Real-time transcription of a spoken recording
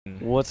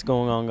What's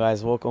going on,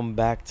 guys? Welcome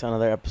back to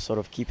another episode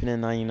of Keeping It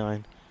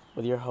 99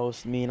 with your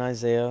host, me and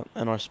Isaiah,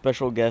 and our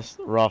special guest,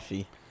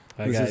 Rafi.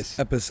 Hi This is guys.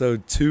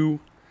 episode 2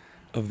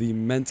 of the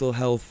mental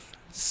health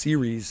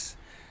series.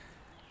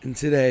 And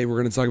today we're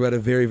going to talk about a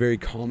very, very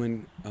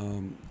common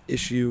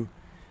issue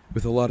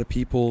with a lot of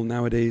people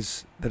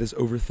nowadays, that is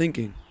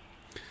overthinking.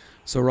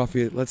 So,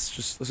 Rafi, let's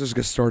just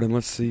get started and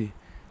let's see.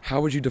 How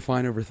would you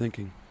define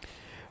overthinking?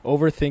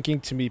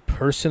 Overthinking to me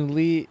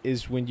personally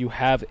is when you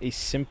have a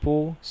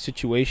simple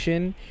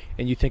situation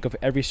and you think of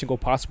every single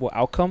possible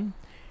outcome,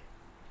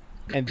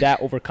 and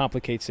that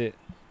overcomplicates it,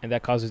 and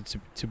that causes it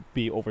to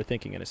be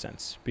overthinking in a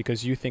sense,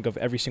 because you think of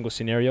every single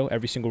scenario,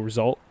 every single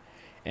result,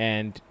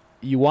 and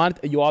you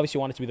obviously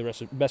want it to be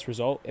the best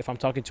result. If I'm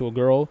talking to a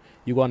girl,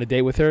 you go on a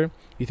date with her,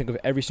 you think of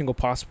every single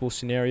possible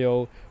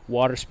scenario.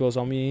 Water spills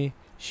on me,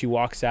 she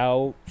walks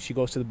out, she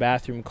goes to the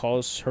bathroom,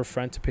 calls her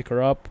friend to pick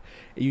her up.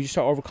 You just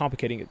start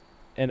overcomplicating it.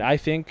 And I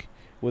think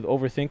with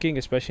overthinking,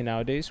 especially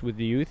nowadays with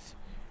the youth,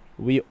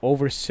 we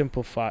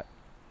overcomplicate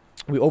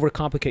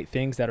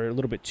things that are a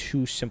little bit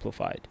too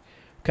simplified.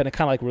 Kind of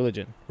like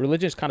religion.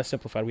 Religion is kind of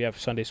simplified. We have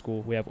Sunday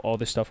school. We have all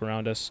this stuff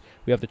around us.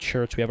 We have the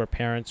church. We have our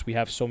parents. We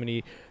have so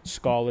many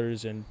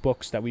scholars and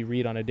books that we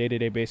read on a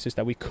day-to-day basis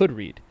that we could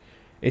read.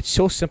 It's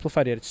so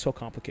simplified yet it's so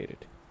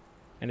complicated.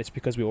 And it's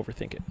because we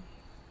overthink it.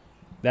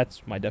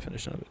 That's my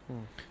definition of it.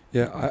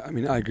 Yeah, I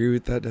mean, I agree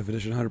with that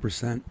definition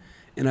 100%.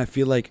 And I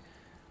feel like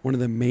one of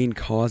the main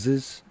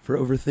causes for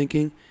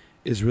overthinking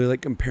is really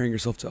like comparing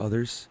yourself to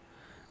others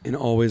and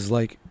always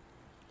like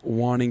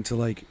wanting to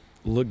like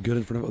look good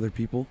in front of other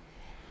people.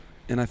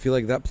 And I feel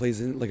like that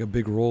plays in like a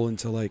big role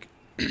into like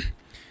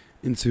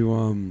into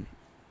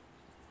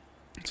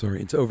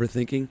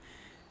overthinking.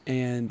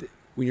 And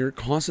when you're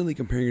constantly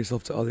comparing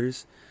yourself to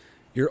others,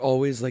 you're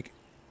always like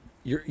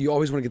you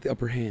always want to get the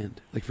upper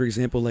hand. Like, for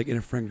example, like in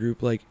a friend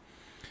group, like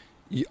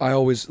I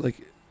always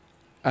like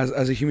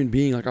as a human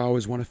being, like I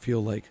always want to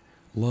feel like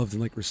loved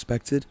and like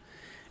respected.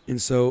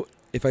 And so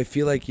if I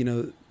feel like,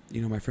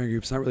 my friend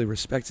group's not really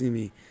respecting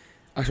me,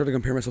 I start to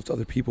compare myself to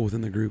other people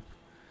within the group.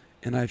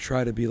 And I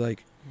try to be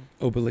like,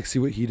 oh, but like see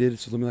what he did,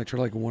 so let me like try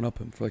to like one up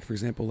him. For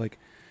example, like,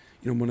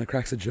 when I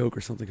cracks a joke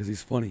or something because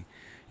he's funny,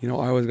 I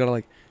always gotta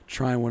like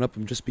try and one up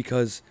him just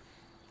because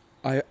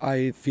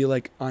I feel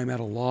like I'm at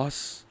a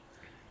loss.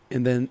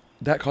 And then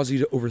that causes you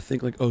to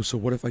overthink, like, oh, so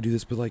what if I do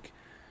this, but like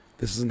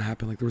this doesn't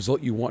happen, like the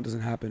result you want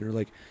doesn't happen, or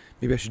like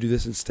maybe I should do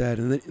this instead.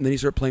 And then you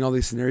start playing all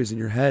these scenarios in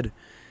your head,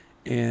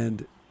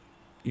 and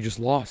you just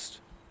lost.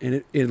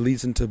 And it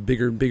leads into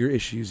bigger and bigger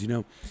issues.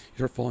 You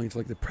start falling into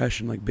like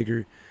depression, like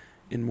bigger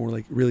and more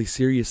like really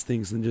serious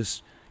things than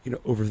just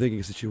overthinking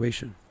a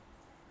situation.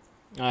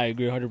 I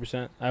agree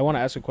 100%. I want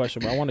to ask a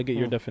question, but I want to get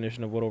your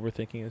definition of what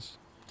overthinking is.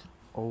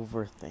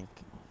 Overthinking.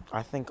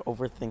 I think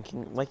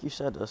overthinking, like you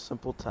said, a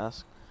simple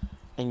task,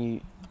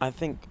 and I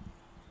think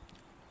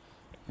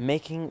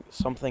making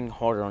something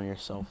harder on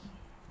yourself.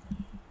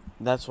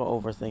 That's what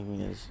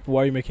overthinking is.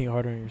 Why are you making it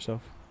harder on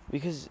yourself?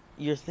 Because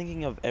you're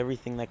thinking of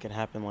everything that could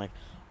happen, like,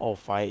 oh,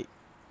 if I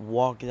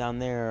walk down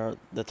there,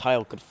 the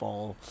tile could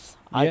fall,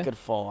 I Yeah. could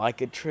fall, I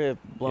could trip,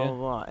 blah, Yeah. blah,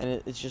 blah.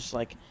 And it's just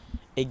like,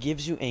 it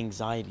gives you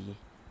anxiety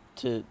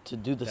to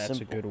do the That's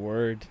simple, a good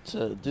word.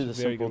 to do the It's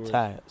a very simple good word.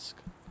 task.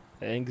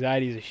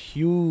 Anxiety is a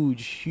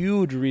huge,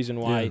 huge reason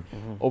why Yeah.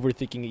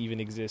 overthinking even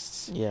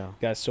exists. Yeah. You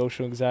got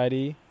social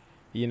anxiety,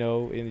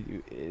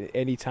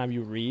 anytime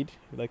you read,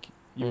 like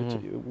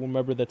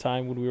remember the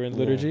time when we were in Yeah.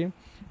 liturgy?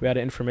 We had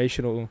an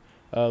informational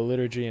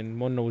liturgy, and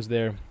Mono was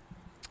there,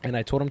 and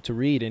I told him to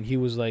read, and he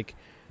was like,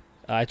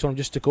 I told him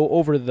just to go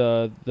over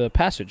the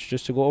passage,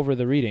 just to go over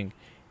the reading.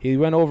 He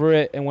went over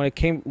it, and when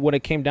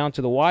it came down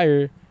to the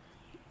wire,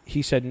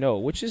 he said no,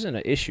 which isn't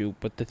an issue.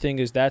 But the thing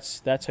is,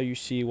 that's how you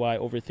see why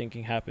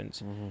overthinking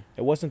happens.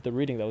 It wasn't the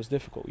reading that was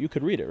difficult. You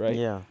could read it, right?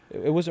 Yeah.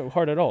 It wasn't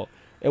hard at all.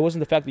 It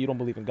wasn't the fact that you don't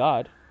believe in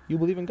God. You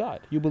believe in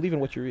God. You believe in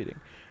what you're reading.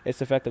 It's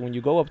the fact that when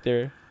you go up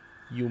there,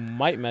 you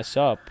might mess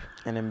up.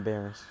 And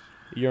embarrassed.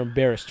 You're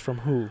embarrassed from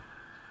who?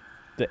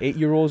 The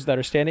 8-year-olds that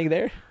are standing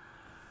there?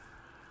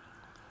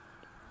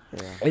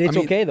 Yeah. And it's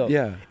okay, though.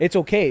 Yeah. It's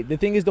okay. The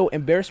thing is, though,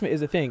 embarrassment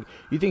is the thing.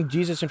 You think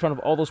Jesus in front of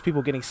all those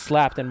people getting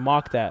slapped and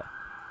mocked at.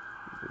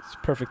 It's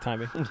perfect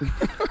timing.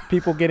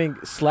 People getting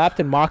slapped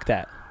and mocked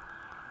at.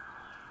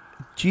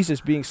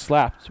 Jesus being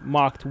slapped,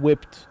 mocked,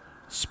 whipped,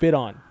 spit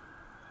on.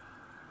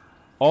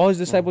 All his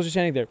disciples are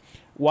standing there.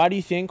 Why do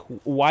you think,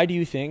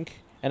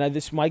 and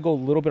this might go a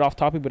little bit off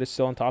topic, but it's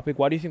still on topic.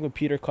 Why do you think when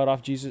Peter cut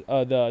off Jesus,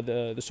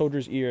 the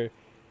soldier's ear,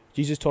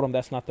 Jesus told him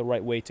that's not the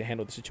right way to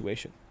handle the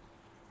situation?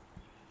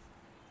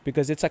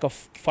 Because it's like a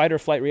fight or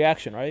flight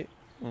reaction, right?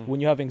 When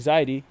you have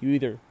anxiety, you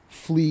either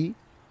flee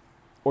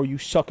or you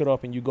suck it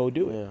up and you go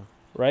do it, Yeah.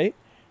 right?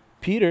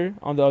 Peter,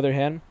 on the other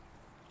hand,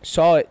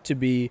 saw it to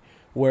be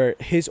where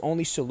his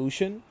only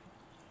solution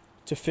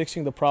to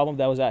fixing the problem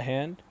that was at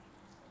hand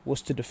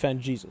was to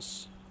defend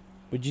Jesus.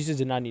 But Jesus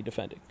did not need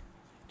defending.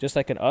 Just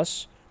like in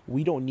us,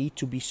 we don't need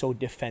to be so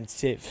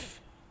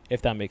defensive,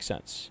 if that makes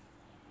sense.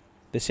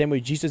 The same way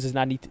Jesus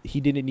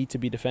didn't need to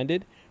be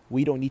defended,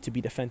 we don't need to be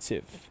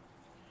defensive.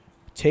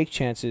 take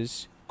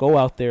chances, go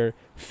out there,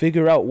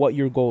 figure out what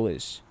your goal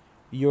is.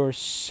 You're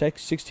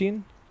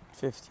 16?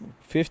 15.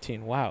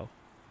 15, wow.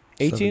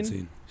 18?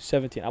 17.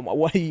 17. I'm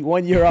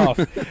 1 year off,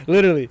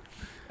 literally.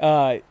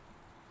 And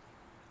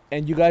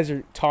you guys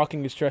are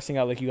talking and stressing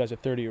out like you guys are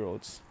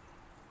 30-year-olds.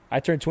 I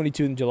turned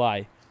 22 in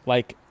July.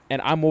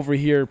 And I'm over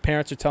here.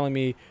 Parents are telling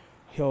me,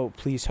 yo,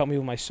 please help me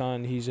with my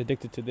son. He's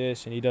addicted to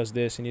this, and he does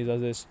this, and he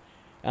does this.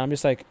 And I'm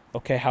just like,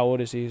 okay, how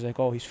old is he? He's like,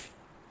 oh, he's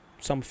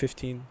some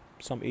 15,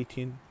 some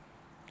 18,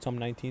 some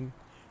 19.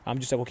 I'm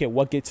just like, okay,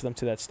 what gets them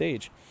to that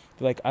stage?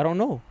 They're like, I don't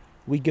know.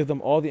 We give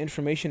them all the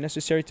information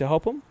necessary to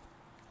help them,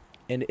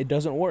 and it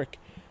doesn't work.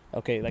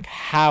 Okay, like,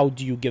 how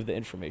do you give the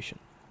information?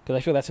 Because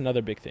I feel that's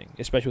another big thing,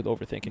 especially with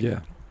overthinking.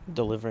 Yeah.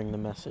 Delivering the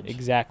message.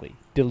 Exactly.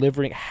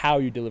 Delivering, how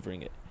you're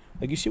delivering it.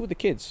 Like you see with the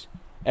kids.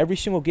 Every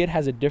single kid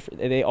has a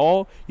different,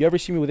 you ever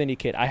see me with any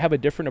kid, I have a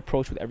different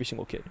approach with every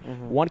single kid.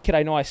 Mm-hmm. One kid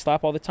I know I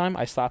slap all the time,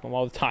 I slap him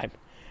all the time.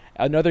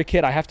 Another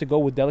kid, I have to go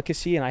with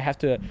delicacy and I have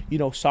to,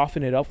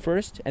 soften it up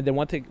first. And then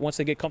once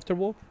they get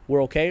comfortable,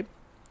 we're okay.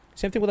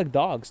 Same thing with like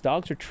dogs.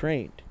 Dogs are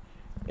trained.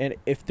 And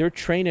if they're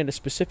trained in a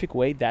specific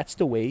way, that's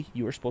the way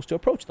you are supposed to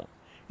approach them.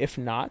 If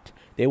not,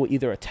 they will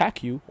either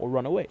attack you or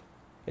run away.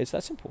 It's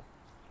that simple.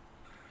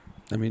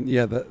 I mean,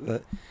 yeah,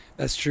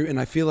 that's true. And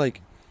I feel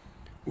like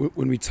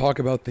when we talk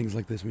about things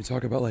like this, when we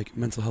talk about like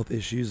mental health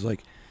issues,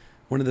 like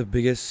one of the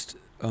biggest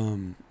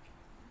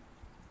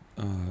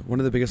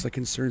like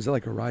concerns that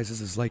like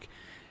arises is like,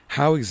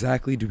 how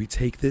exactly do we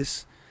take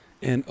this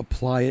and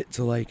apply it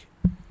to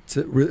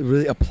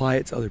really apply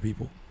it to other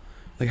people?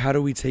 Like, how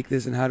do we take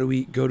this and how do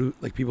we go to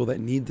like people that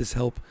need this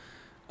help?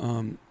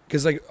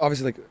 Because like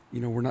obviously like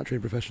we're not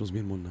trained professionals,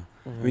 me and one now.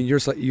 Mm-hmm. I mean,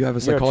 you have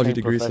a psychology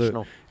degree,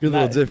 so you're a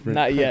little different.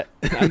 Not yet.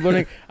 I'm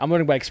learning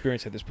by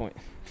experience at this point.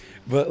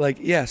 But like,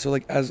 yeah, so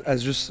like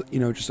as just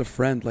just a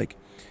friend, like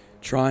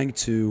trying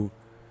to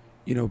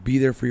be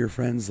there for your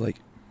friends, like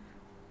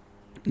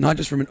not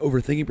just from an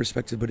overthinking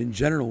perspective, but in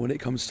general when it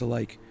comes to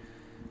like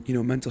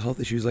mental health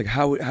issues, like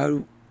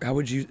how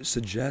would you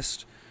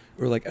suggest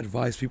or like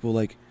advise people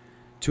like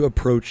to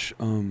approach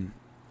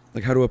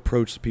like how to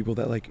approach people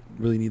that like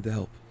really need the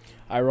help?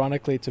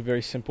 Ironically, it's a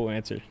very simple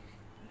answer.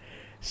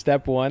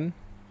 Step one,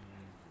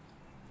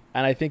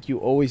 and I think you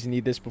always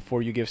need this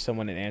before you give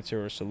someone an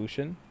answer or a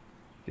solution,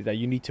 is that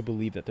you need to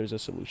believe that there's a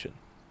solution.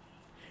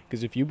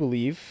 Because if you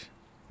believe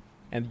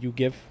and you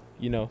give,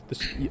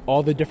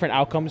 all the different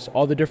outcomes,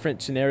 all the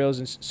different scenarios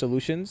and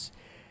solutions,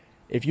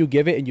 if you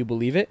give it and you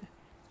believe it,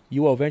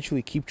 you will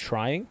eventually keep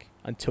trying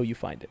until you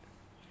find it.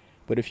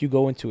 But if you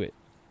go into it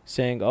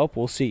saying, oh,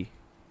 we'll see,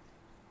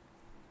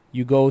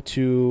 you go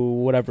to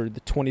whatever,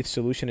 the 20th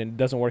solution, and it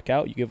doesn't work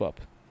out, you give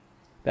up.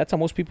 That's how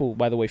most people,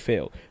 by the way,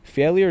 fail.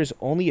 Failure is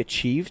only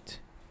achieved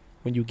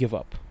when you give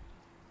up.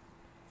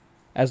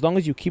 As long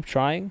as you keep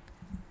trying,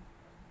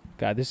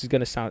 God, this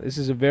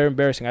is very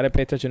embarrassing. I didn't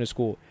pay attention in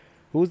school.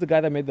 Who was the guy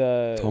that made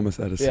the... Thomas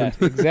Edison.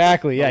 Yeah,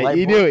 exactly. Yeah,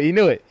 he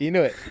knew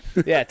it.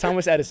 Yeah,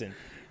 Thomas Edison.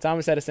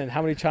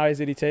 How many tries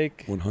did he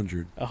take?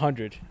 100.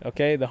 100.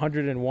 Okay, the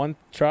 101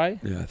 try?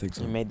 Yeah, I think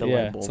so. He made the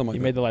light bulb. He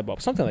made the light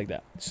bulb. Something like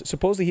that.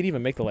 Supposedly, he didn't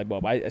even make the light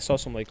bulb. I saw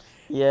some, I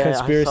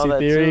conspiracy saw that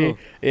theory. too.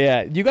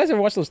 Yeah. You guys ever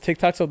watch those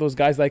TikToks of those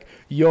guys like,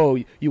 yo,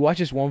 you watch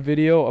this one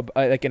video,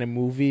 like in a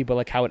movie, but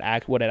like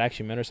what it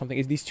actually meant or something?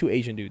 It's these two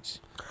Asian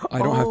dudes. I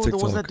don't have TikTok.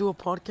 The ones that do a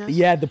podcast?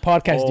 Yeah, the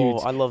podcast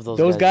dudes. I love those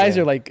Those guys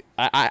yeah. are like,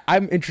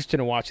 I'm interested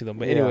in watching them.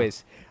 But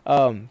anyways,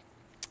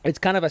 it's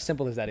kind of as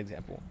simple as that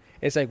example.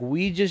 It's like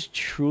we just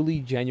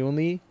truly,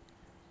 genuinely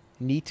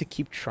need to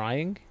keep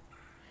trying.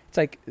 It's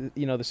like,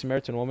 the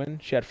Samaritan woman,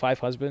 she had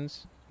 5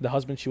 husbands. The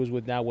husband she was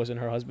with now wasn't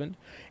her husband.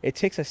 It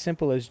takes as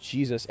simple as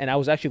Jesus. And I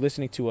was actually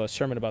listening to a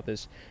sermon about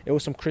this. It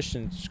was some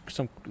Christians,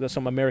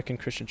 some American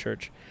Christian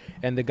church.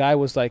 And the guy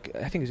was like,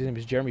 I think his name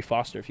is Jeremy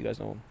Foster, if you guys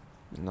know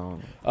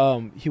him.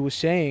 No. He was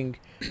saying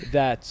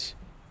that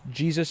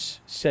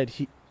Jesus said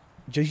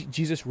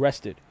Jesus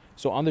rested.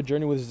 So on the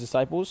journey with his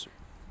disciples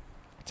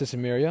to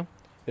Samaria,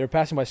 they were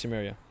passing by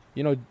Samaria.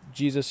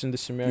 Jesus and the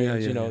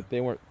Samaritans, they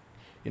weren't,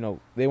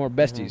 they weren't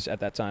besties at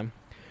that time.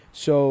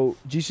 So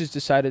Jesus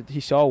decided, he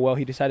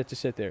decided to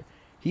sit there.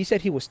 He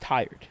said he was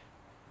tired.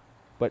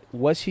 But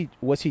was he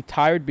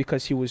tired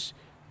because he was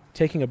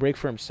taking a break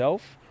for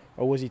himself,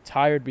 or was he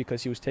tired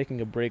because he was taking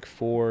a break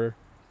for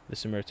the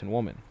Samaritan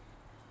woman?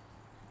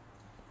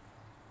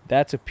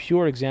 That's a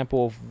pure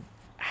example of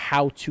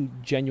how to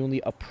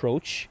genuinely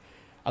approach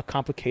a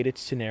complicated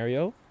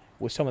scenario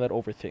with someone that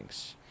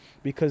overthinks.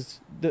 Because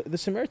the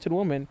Samaritan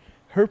woman,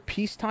 her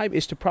peace time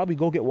is to probably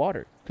go get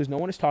water because no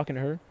one is talking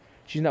to her.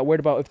 She's not worried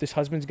about if this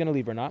husband's going to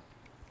leave or not.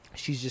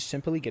 She's just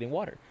simply getting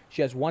water.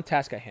 She has one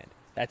task at hand.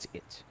 That's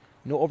it.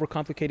 No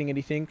overcomplicating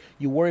anything.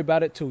 You worry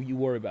about it till you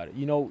worry about it.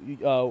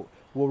 We'll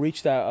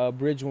reach that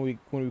bridge when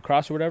we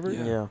cross or whatever.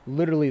 Yeah.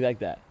 Literally like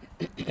that.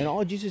 And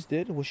all Jesus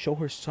did was show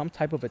her some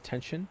type of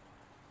attention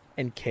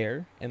and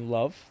care and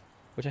love,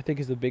 which I think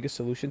is the biggest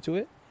solution to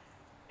it,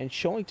 and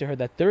showing to her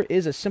that there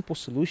is a simple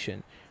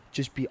solution.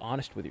 Just be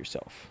honest with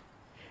yourself.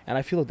 And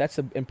I feel like that's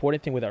the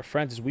important thing with our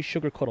friends is we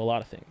sugarcoat a lot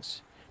of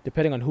things.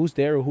 depending on who's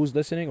there or who's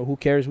listening or who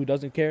cares, who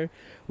doesn't care.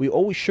 We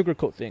always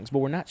sugarcoat things, but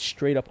we're not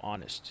straight up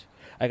honest.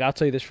 Like, I'll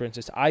tell you this, for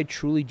instance, I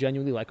truly,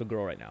 genuinely like a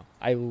girl right now.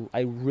 I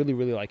really,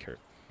 really like her.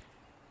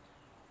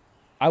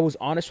 I was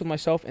honest with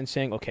myself and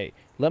saying, okay,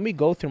 let me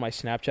go through my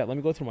Snapchat, let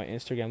me go through my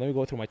Instagram, let me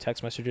go through my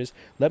text messages.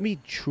 Let me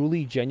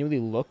truly, genuinely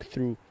look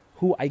through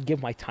who I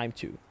give my time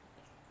to.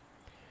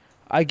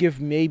 I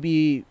give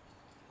maybe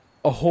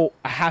a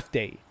half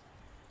day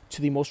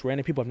to the most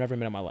random people I've never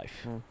met in my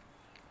life.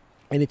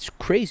 And it's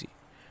crazy.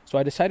 So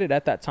I decided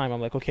at that time, I'm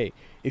like, okay,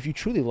 if you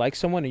truly like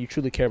someone and you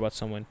truly care about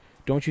someone,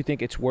 don't you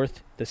think it's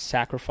worth the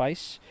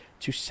sacrifice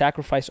to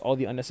sacrifice all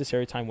the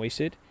unnecessary time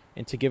wasted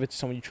and to give it to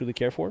someone you truly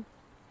care for?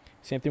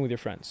 Same thing with your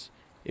friends.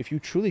 If you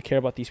truly care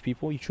about these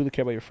people, you truly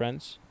care about your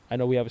friends. I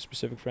know we have a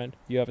specific friend.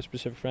 You have a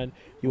specific friend.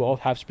 You all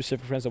have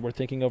specific friends that we're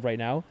thinking of right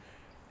now.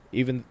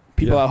 Even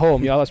people at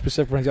home, y'all have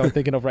specific friends y'all are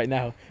thinking of right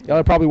now. Y'all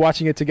are probably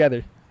watching it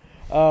together.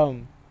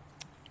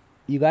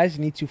 You guys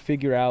need to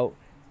figure out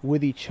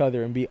with each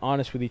other and be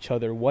honest with each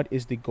other. What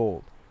is the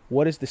goal?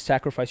 What is the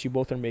sacrifice you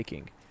both are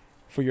making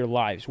for your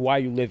lives? Why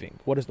are you living?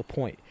 What is the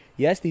point?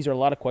 Yes, these are a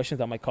lot of questions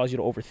that might cause you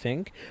to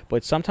overthink,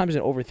 but sometimes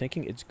in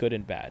overthinking, it's good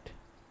and bad.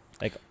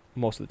 Like,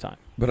 most of the time.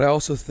 But I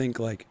also think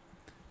like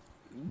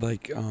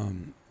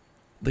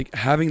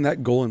having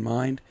that goal in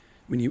mind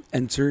when you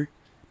enter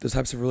those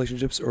types of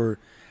relationships, or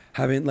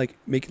having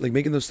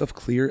making those stuff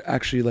clear,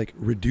 actually like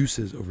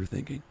reduces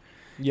overthinking.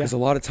 Yeah. Because a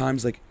lot of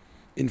times, like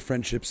in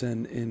friendships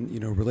and in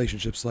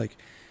relationships, like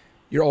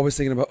you're always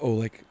thinking about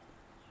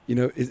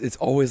it's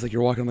always like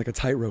you're walking on like a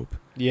tightrope.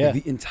 Yeah.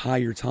 Like, the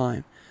entire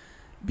time,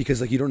 because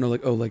like you don't know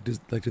do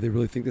they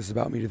really think this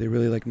about me? Do they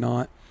really like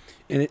not?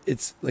 And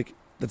it's like.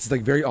 That's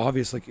like very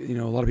obvious. Like, a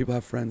lot of people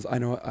have friends. I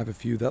know I have a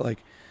few that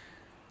like,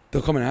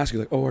 they'll come and ask you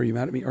like, oh, are you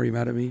mad at me? Are you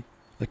mad at me?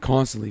 Like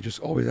constantly, just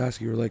always ask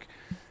you, or like,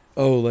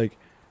 oh, like,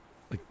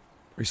 are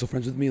you still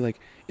friends with me? Like,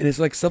 and it's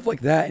like stuff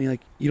like that. And you're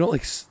like, you don't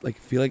like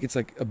feel like it's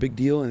like a big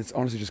deal. And it's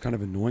honestly just kind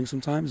of annoying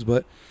sometimes,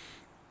 but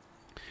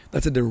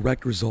that's a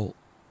direct result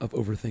of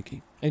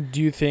overthinking. And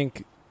do you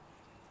think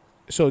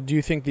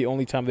the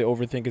only time they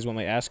overthink is when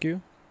they ask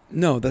you?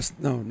 No,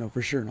 no,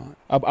 for sure not.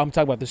 I'm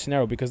talking about this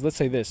scenario because let's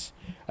say this.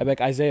 I'm like,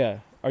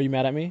 Isaiah, are you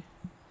mad at me?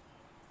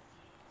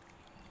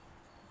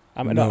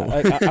 No.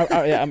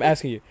 I'm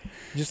asking you.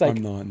 Just like,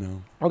 I'm not,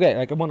 no. Okay,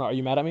 like, Mona, are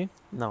you mad at me?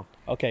 No.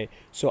 Okay,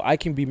 so I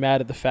can be mad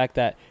at the fact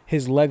that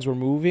his legs were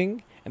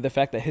moving and the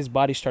fact that his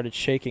body started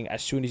shaking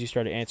as soon as he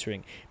started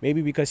answering.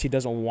 Maybe because he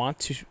doesn't want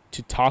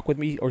to talk with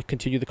me or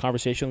continue the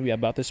conversation with me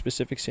about this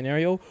specific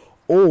scenario,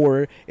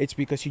 or it's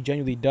because he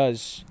genuinely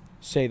does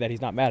say that he's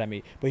not mad at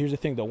me. But here's the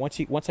thing though, once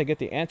I get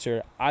the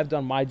answer, I've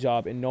done my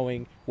job in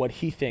knowing what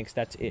he thinks.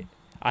 That's it.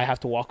 I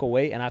have to walk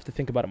away and I have to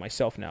think about it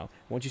myself now.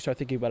 Once you start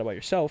thinking about it by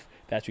yourself,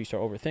 that's when you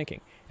start overthinking.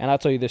 And I'll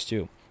tell you this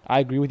too,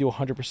 I agree with you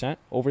 100%.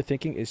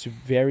 Overthinking is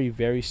very,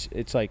 very,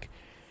 it's like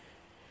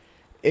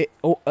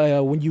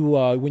when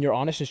you're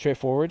honest and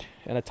straightforward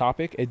in a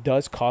topic, it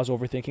does cause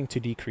overthinking to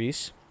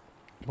decrease.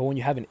 But when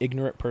you have an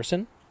ignorant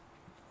person,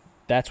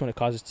 that's when it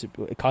causes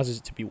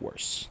it to be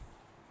worse.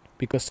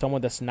 Because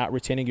someone that's not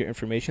retaining your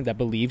information, that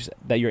believes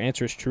that your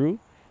answer is true,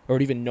 or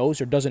it even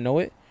knows or doesn't know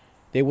it,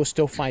 they will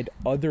still find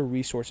other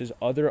resources,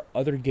 other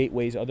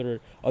gateways, other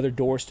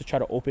doors to try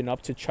to open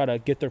up, to try to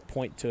get their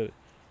point to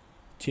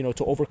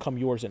overcome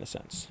yours in a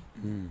sense.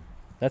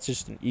 That's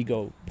just an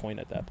ego point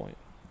at that point.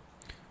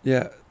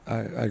 Yeah, I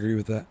agree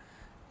with that.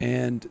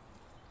 And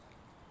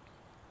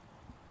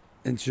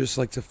just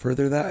like to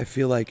further that, I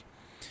feel like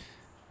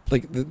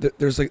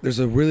there's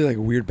a really like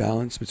weird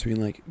balance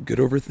between like good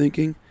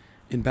overthinking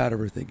and bad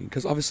overthinking,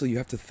 because obviously you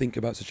have to think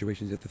about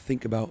situations. You have to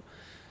think about,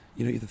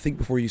 you have to think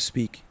before you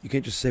speak. You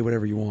can't just say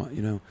whatever you want.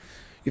 You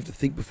have to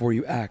think before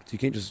you act. You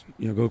can't just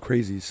go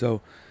crazy.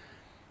 So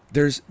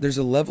there's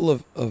a level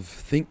of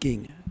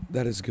thinking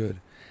that is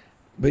good,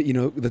 but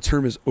the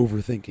term is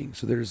overthinking.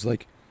 So there's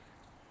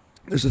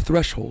a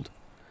threshold,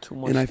 Too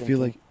much and I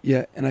thinking.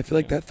 feel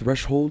like that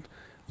threshold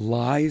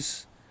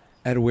lies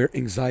at where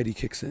anxiety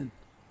kicks in.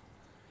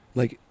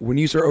 Like when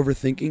you start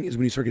overthinking is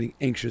when you start getting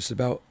anxious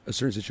about a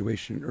certain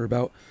situation or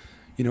about,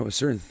 a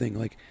certain thing.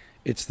 Like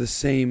it's the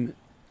same,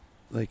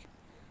 like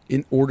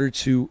in order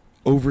to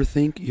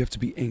overthink, you have to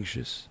be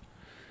anxious.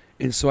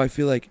 And so I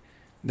feel like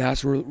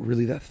that's where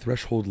really that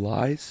threshold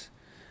lies.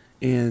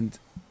 And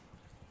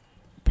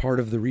part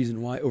of the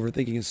reason why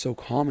overthinking is so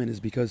common is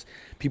because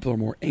people are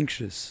more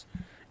anxious.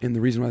 And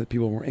the reason why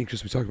people are more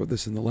anxious, we talked about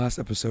this in the last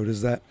episode,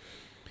 is that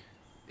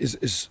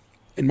is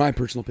in my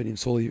personal opinion,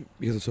 solely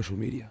because of social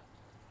media.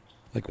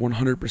 Like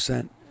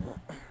 100%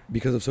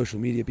 because of social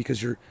media,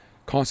 because you're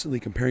constantly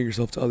comparing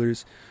yourself to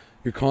others.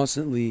 You're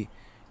constantly,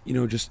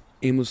 just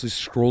aimlessly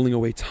scrolling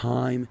away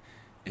time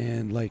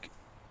and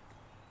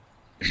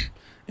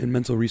and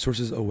mental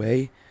resources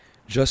away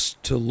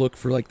just to look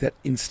for like that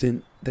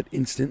instant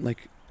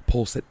like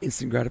pulse, that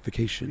instant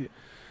gratification,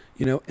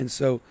 And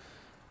so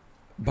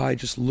by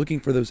just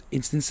looking for those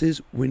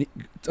instances, when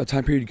a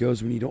time period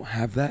goes when you don't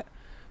have that,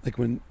 like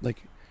when,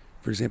 like,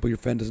 for example, your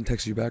friend doesn't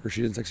text you back or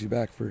she doesn't text you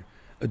back for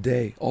a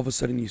day, all of a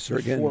sudden you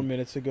start getting 4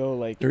 minutes ago,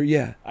 like or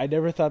yeah, I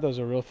never thought that was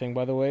a real thing,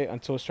 by the way,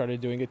 until I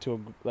started doing it to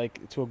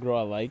a girl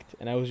I liked,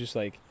 and I was just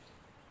like,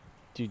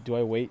 dude, do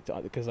I wait?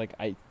 Because like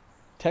I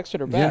texted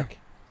her Yeah. back,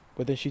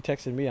 but then she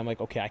texted me. I'm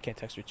like, okay, I can't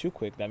text her too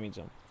quick. That means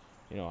I'm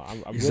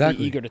Exactly. really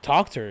eager to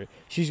talk to her.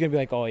 She's gonna be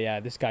like, oh yeah,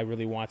 this guy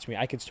really wants me.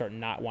 I could start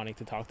not wanting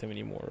to talk to him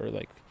anymore, or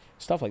like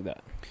stuff like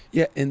that.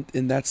 Yeah, and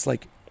that's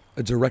like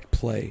a direct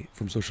play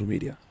from social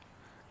media.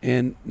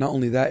 And not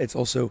only that, it's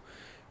also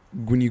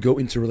when you go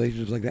into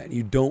relationships like that and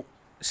you don't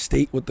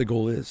state what the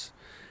goal is.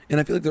 And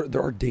I feel like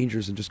there are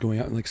dangers in just going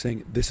out and like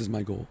saying, this is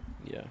my goal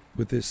Yeah.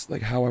 with this,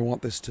 like how I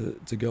want this to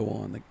go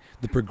on, like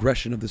the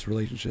progression of this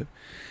relationship.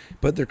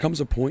 But there comes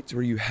a point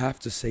where you have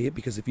to say it,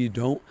 because if you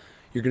don't,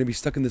 you're going to be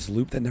stuck in this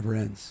loop that never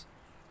ends.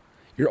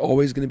 You're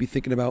always going to be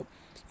thinking about,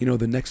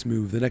 the next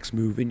move,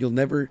 and you'll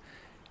never,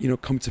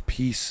 come to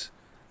peace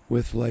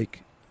with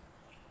like,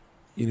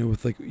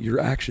 with like your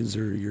actions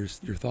or your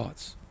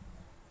thoughts.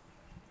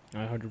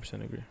 I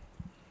 100% agree.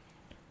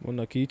 Well,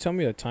 no, can you tell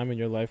me a time in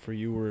your life where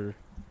you were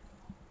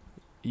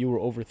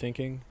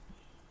overthinking,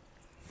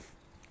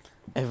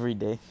 Every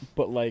day.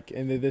 but like,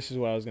 and then this is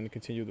what I was going to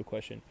continue the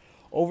question,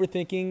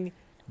 overthinking,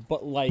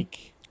 but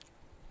like,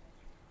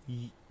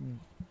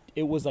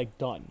 it was like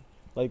done.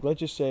 Like, let's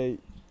just say,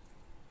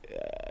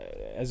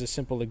 as a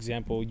simple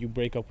example, you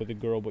break up with a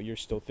girl, but you're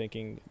still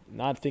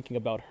not thinking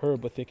about her,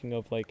 but thinking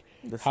of like,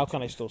 how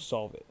can I still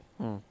solve it?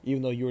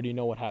 Even though you already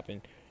know what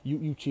happened.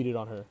 You cheated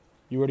on her.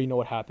 You already know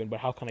what happened, but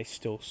how can I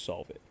still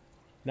solve it?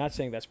 Not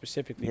saying that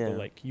specifically, Yeah. but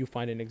like you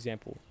find an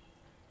example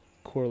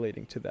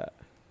correlating to that.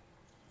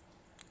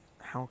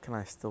 How can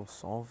I still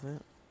solve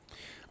it?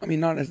 I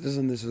mean, it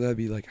doesn't necessarily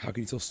be like, how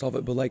can you still solve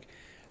it? But like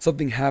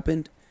something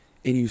happened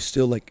and you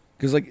still like,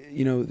 because like,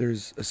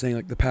 there's a saying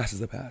like the past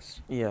is the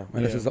past. Yeah.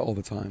 Right? I says that all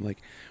the time.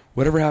 Like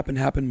whatever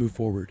happened, move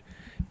forward.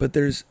 But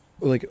there's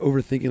like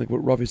overthinking, like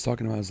what Rafi's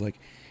talking about is like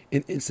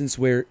an instance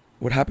where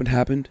what happened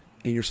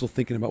and you're still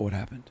thinking about what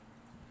happened.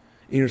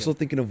 And you're still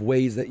thinking of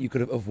ways that you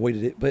could have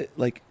avoided it, but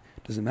like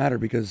it doesn't matter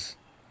because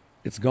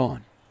it's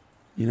gone,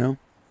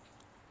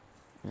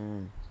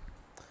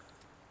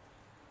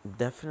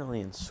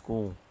 Definitely in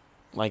school.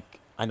 Like,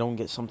 I don't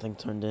get something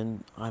turned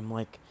in. I'm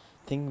like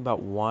thinking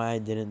about why I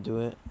didn't do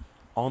it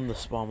on the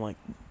spot. I'm like,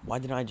 why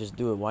didn't I just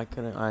do it? Why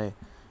couldn't I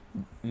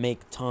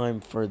make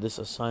time for this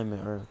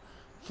assignment or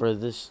for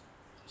this?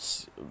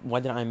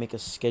 Why didn't I make a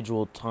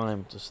scheduled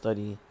time to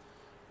study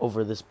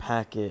over this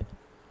packet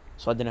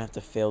so I didn't have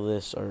to fail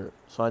this, or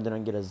so I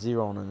didn't get a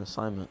 0 on an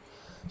assignment?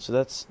 So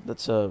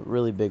that's a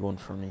really big one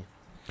for me.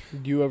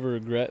 Do you ever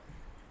regret?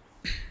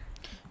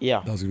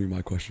 Yeah. That was going to be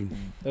my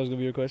question. That was gonna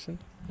be your question.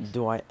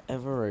 Do I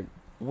ever?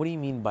 What do you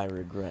mean by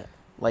regret?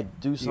 Like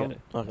do something?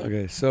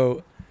 Okay,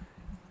 so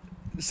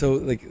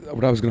like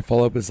what I was going to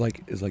follow up is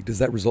like does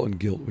that result in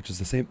guilt, which is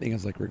the same thing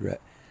as like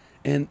regret.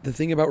 And the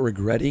thing about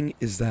regretting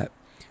is that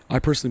I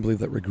personally believe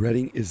that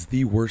regretting is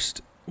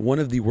one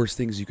of the worst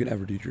things you can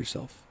ever do to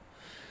yourself.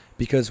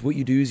 Because what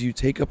you do is you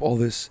take up all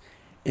this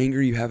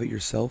anger you have at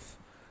yourself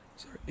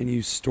and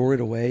you store it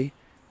away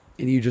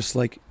and you just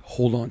like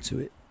hold on to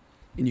it.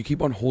 And you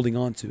keep on holding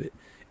on to it.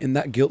 And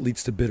that guilt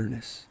leads to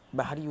bitterness.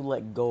 But how do you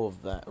let go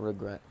of that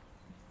regret?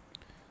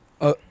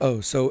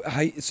 So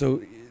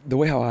the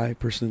way how I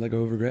personally let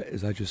go of regret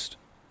is I just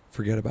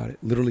forget about it.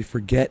 Literally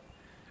forget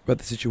about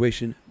the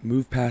situation,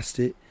 move past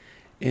it,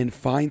 and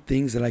find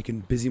things that I can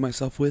busy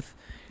myself with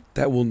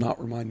that will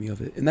not remind me of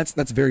it. And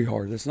that's very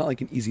hard. That's not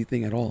like an easy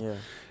thing at all. Yeah.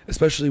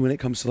 Especially when it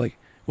comes to like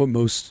what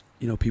most,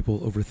 people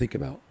overthink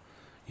about.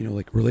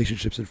 Like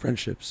relationships and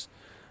friendships.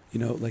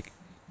 Like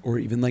or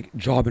even like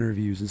job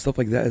interviews and stuff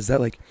like that, is that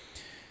like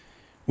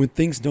when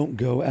things don't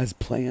go as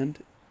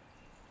planned,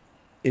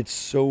 it's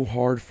so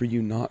hard for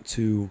you not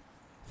to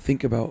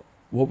think about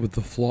what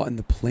the flaw in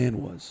the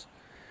plan was.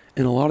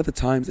 And a lot of the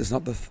times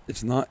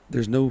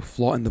there's no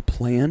flaw in the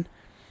plan.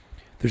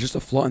 There's just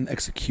a flaw in the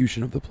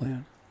execution of the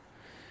plan.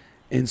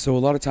 And so a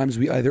lot of times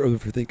we either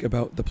overthink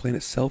about the plan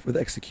itself or the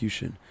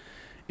execution.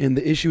 And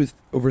the issue with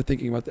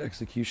overthinking about the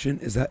execution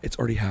is that it's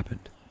already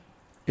happened.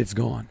 It's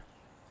gone.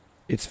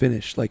 It's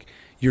finished. Like,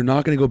 you're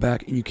not going to go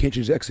back and you can't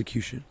change the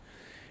execution.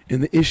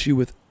 And the issue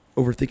with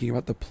overthinking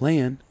about the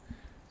plan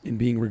and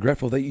being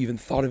regretful that you even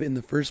thought of it in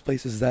the first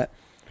place is that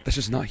that's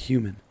just not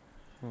human.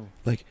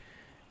 Like,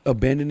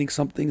 abandoning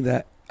something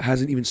that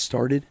hasn't even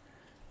started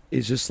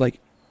is just like,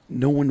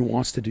 no one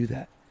wants to do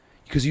that.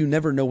 Because you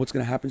never know what's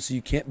going to happen, so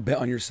you can't bet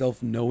on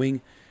yourself knowing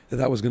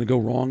that was going to go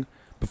wrong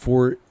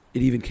before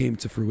it even came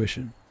to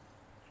fruition.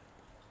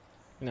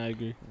 No, I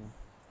agree.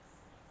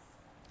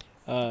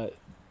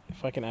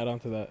 If I can add on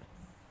to that,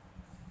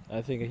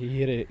 I think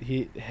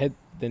he hit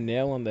the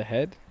nail on the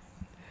head.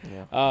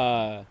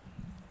 Yeah.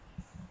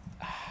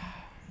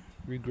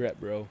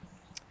 Regret, bro.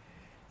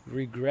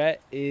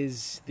 Regret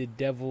is the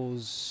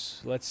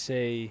devil's, let's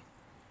say,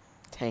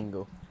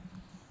 Tango.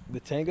 the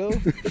tango?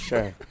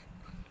 Sure.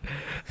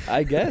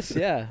 I guess,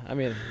 yeah. I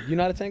mean, you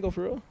know how to tango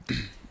for real?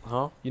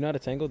 Huh? You know how to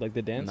tango, like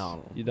the dance?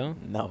 No. You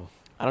don't? No.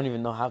 I don't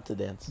even know how to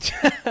dance.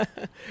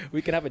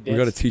 We can have a We got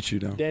to dance teach you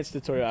now. dance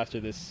tutorial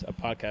after this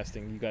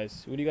podcasting. You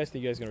guys, when do you guys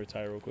think you guys gonna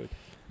retire, real quick?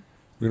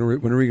 When are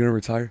we gonna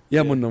retire?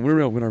 Yeah, Yeah. when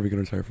are we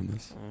gonna retire from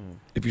this?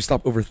 If you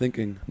stop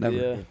overthinking, never.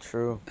 Yeah. Yeah,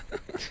 true.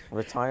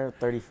 Retire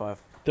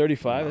 35.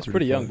 35. That's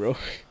pretty young, bro.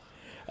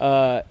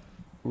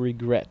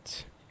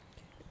 Regret.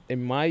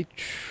 In my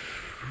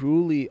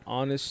truly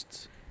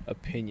honest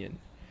opinion,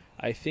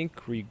 I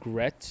think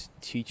regret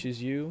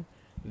teaches you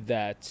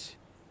that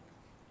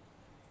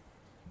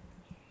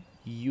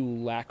you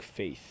lack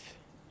faith.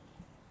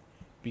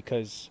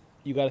 Because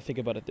you got to think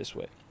about it this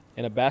way.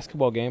 In a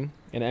basketball game,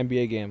 in an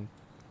NBA game,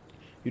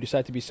 you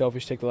decide to be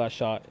selfish, take the last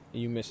shot,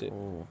 and you miss it.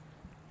 Ooh.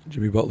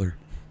 Jimmy Butler.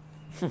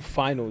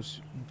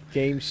 Finals,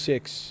 game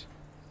 6,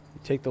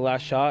 you take the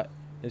last shot,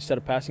 instead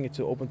of passing it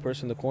to the open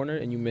person in the corner,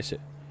 and you miss it.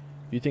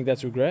 You think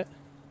that's regret?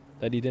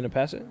 That he didn't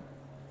pass it?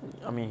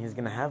 I mean, he's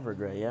going to have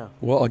regret, yeah.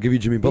 Well, I'll give you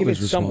Jimmy Butler's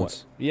Even response.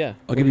 somewhat. Yeah.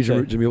 I'll give you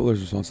Jimmy. Jimmy Butler's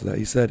response to that.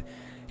 He said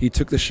he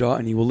took the shot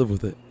and he will live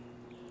with it.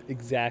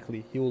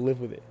 Exactly. He will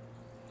live with it.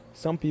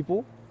 Some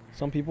people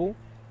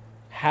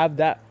have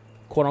that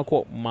quote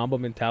unquote Mamba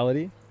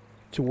mentality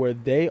to where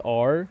they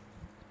are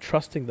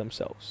trusting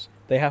themselves.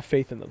 They have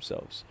faith in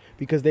themselves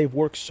because they've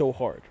worked so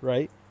hard,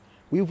 right?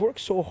 We've worked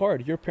so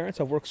hard. Your parents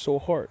have worked so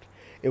hard.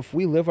 If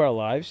we live our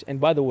lives, and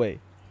by the way,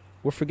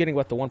 we're forgetting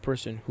about the one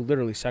person who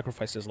literally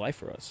sacrificed his life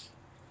for us.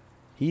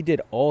 He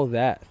did all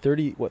that.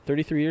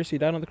 33 years he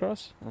died on the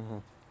cross? Mm-hmm.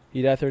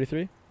 He died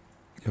 33?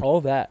 Yep.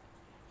 All that.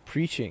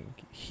 Preaching,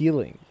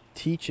 healing,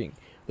 teaching,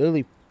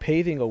 literally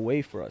paving a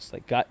way for us.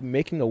 Like God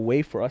making a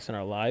way for us in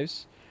our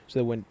lives so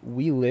that when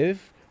we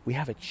live, we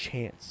have a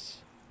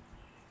chance.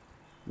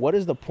 What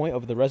is the point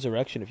of the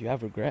resurrection if you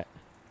have regret?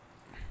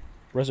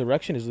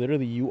 Resurrection is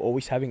literally you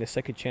always having a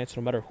second chance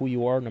no matter who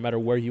you are, no matter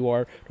where you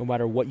are, no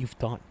matter what you've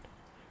done.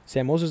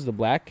 Sam Moses the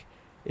Black,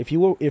 if you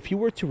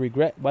were to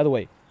regret, by the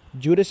way,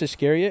 Judas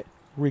Iscariot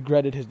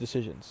regretted his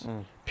decisions.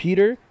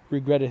 Peter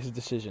regretted his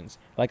decisions.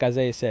 Like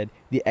Isaiah said,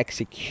 the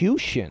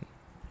execution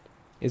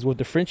is what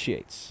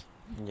differentiates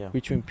Yeah.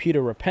 between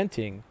Peter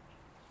repenting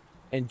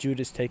and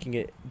Judas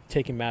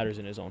taking matters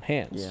in his own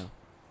hands. Yeah.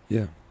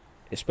 Yeah.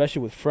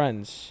 Especially with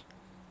friends,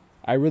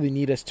 I really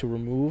need us to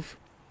remove.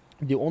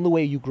 The only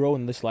way you grow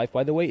in this life,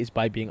 by the way, is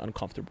by being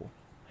uncomfortable.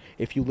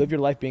 If you live your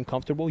life being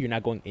comfortable, you're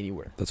not going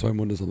anywhere. That's why I'm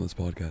on this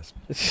podcast.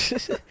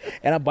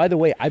 And by the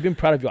way, I've been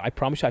proud of you. I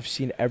promise you, I've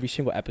seen every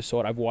single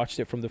episode. I've watched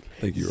it from the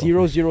Thank you,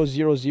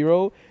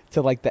 0,000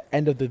 to like the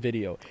end of the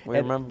video. We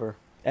remember.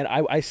 And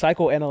I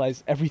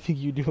psychoanalyze everything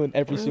you do in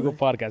every single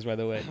podcast, by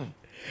the way.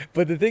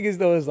 But the thing is,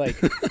 though, is like,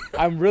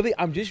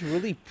 I'm just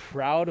really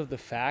proud of the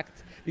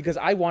fact because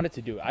I wanted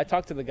to do it. I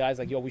talked to the guys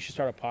like, yo, we should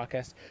start a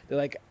podcast. They're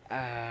like,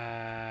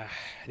 they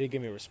didn't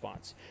give me a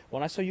response.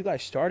 When I saw you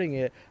guys starting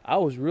it, I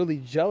was really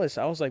jealous.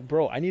 I was like,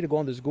 bro, I need to go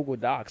on this Google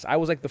Docs. I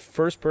was like the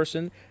first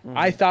person. Mm-hmm.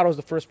 I thought I was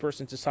the first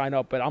person to sign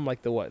up, but I'm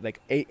like the what, like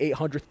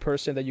 800th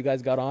person that you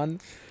guys got on.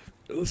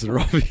 Listen,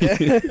 Robbie.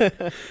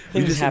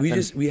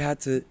 Things we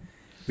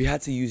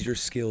had to use your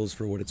skills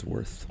for what it's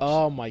worth.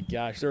 Oh my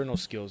gosh, there are no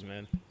skills,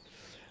 man.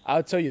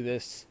 I'll tell you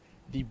this.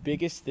 The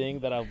biggest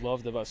thing that I've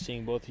loved about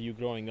seeing both of you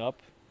growing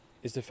up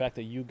is the fact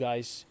that you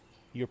guys,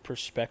 your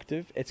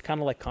perspective, it's kind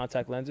of like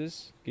contact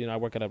lenses. You know, I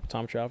work at a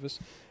optometry office.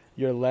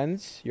 Your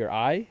lens, your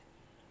eye,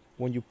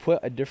 when you put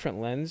a different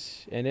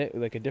lens in it,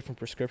 like a different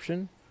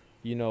prescription,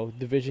 you know,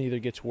 the vision either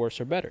gets worse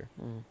or better.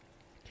 Mm.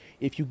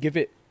 If you give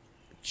it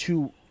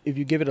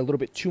a little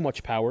bit too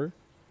much power,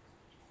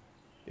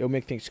 it'll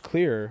make things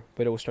clearer,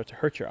 but it will start to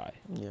hurt your eye.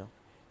 Yeah.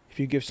 If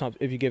you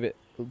give it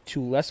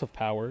too less of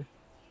power,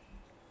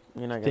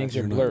 You're not things are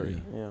You're not,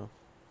 blurry. Yeah.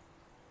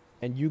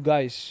 And you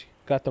guys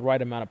got the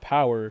right amount of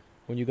power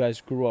when you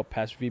guys grew up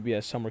past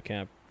VBS summer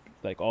camp,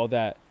 like all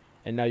that,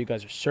 and now you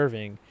guys are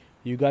serving.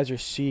 You guys are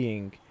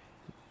seeing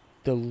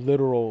the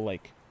literal,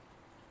 like,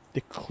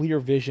 the clear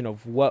vision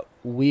of what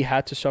we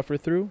had to suffer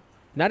through.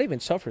 Not even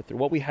suffer through,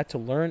 what we had to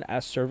learn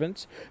as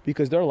servants,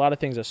 because there are a lot of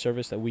things as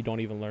service that we don't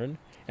even learn.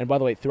 And by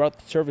the way, throughout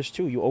the service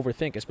too, you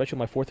overthink, especially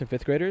my 4th and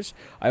 5th graders.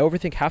 I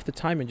overthink half the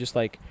time and just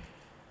like,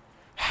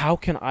 how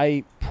can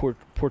I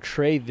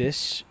portray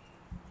this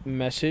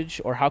message,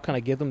 or how can I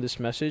give them this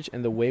message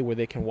in the way where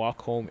they can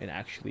walk home and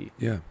actually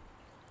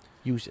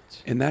use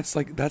it? And that's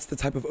the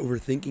type of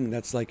overthinking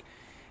that's like,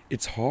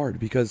 it's hard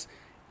because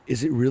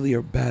is it really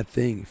a bad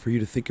thing for you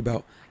to think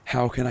about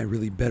how can I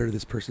really better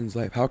this person's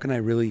life? How can I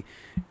really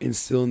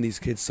instill in these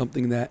kids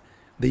something that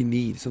they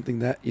need, something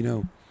that, you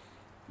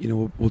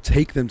know, will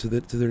take them to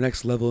their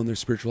next level in their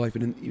spiritual life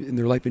and in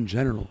their life in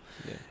general.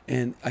 Yeah.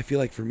 And I feel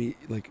like for me,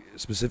 like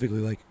specifically,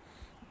 like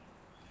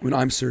when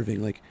I'm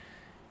serving, like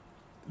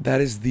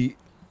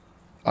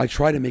I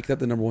try to make that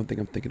the number one thing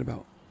I'm thinking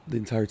about the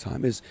entire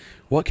time is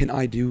what can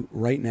I do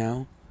right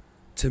now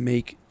to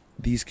make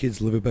these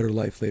kids live a better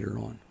life later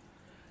on?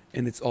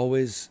 And it's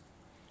always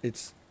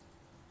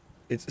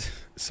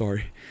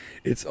sorry.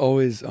 It's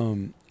always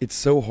it's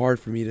so hard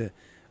for me to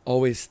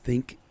always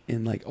think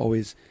and like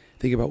always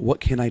think about what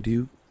can I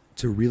do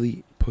to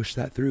really push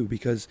that through,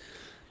 because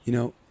you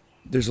know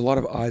there's a lot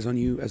of eyes on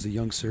you as a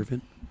young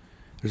servant.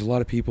 There's a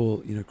lot of people,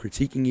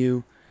 critiquing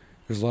you.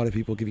 There's a lot of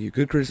people giving you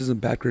good criticism,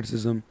 bad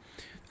criticism.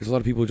 There's a lot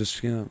of people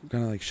just, kind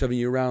of like shoving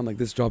you around, like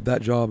this job,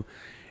 that job.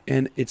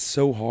 And it's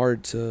so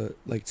hard to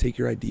like take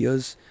your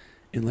ideas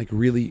and like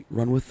really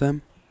run with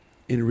them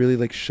and really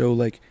like show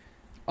like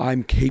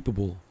I'm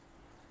capable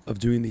of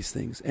doing these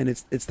things. And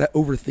it's that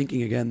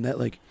overthinking again that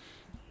like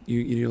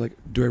you're like,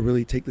 do I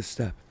really take this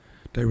step?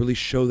 Do I really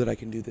show that I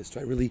can do this? Do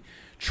I really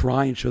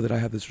try and show that I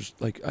have this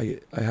I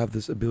have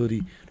this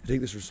ability to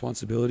take this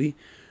responsibility,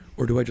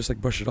 or do I just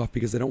like brush it off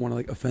because I don't want to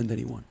like offend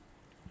anyone?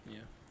 Yeah.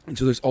 And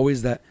so there's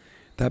always that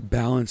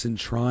balance in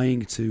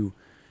trying to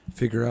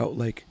figure out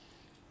like,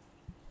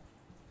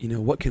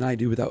 what can I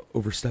do without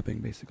overstepping,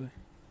 basically.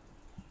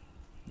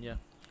 Yeah.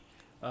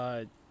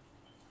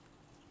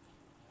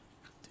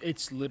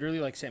 It's literally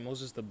like St.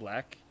 Moses the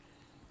Black.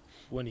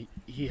 When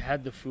he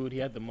had the food, he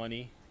had the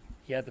money,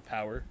 he had the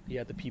power, he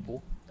had the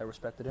people that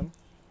respected him.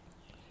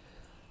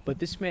 But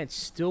this man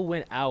still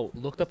went out,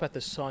 looked up at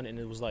the sun, and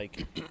it was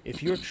like,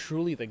 if you're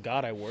truly the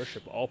God I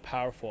worship, all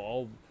powerful,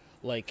 all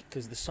like,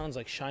 because the sun's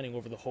like shining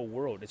over the whole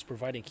world, it's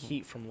providing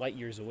heat from light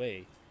years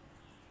away.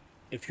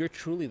 If you're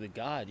truly the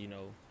God,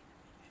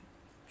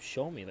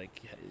 show me,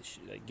 like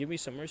give me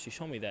some mercy,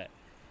 show me that.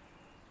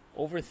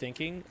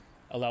 Overthinking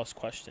allows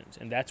questions,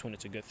 and that's when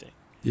it's a good thing.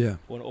 Yeah.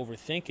 When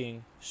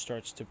overthinking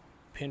starts to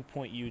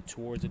pinpoint you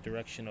towards a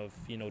direction of,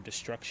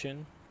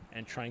 destruction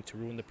and trying to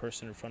ruin the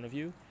person in front of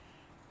you,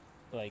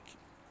 like,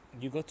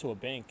 you go to a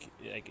bank,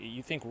 like,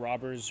 you think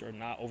robbers are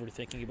not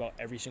overthinking about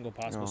every single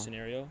possible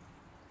scenario?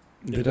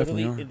 They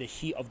definitely literally are. in the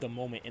heat of the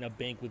moment in a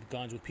bank with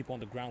guns, with people on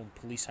the ground, with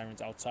police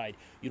sirens outside.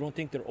 You don't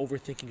think they're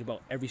overthinking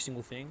about every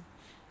single thing?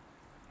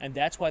 And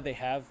that's why they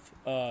have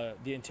the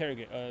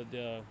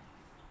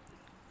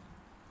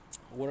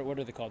what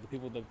are they called? The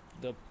people,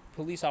 the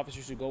police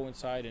officers who go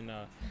inside and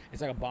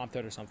it's like a bomb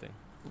threat or something.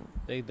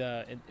 I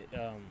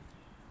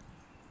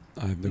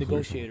have no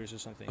negotiators or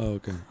something. Oh,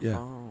 okay. Yeah.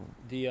 Oh.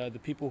 The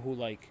people who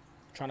like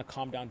trying to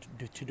calm down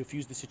to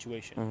diffuse the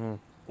situation. Mm-hmm.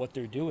 What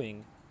they're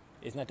doing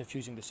is not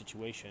diffusing the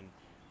situation.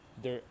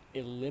 They're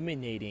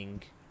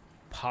eliminating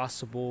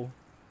possible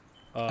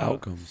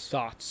Outcomes.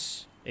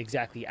 thoughts,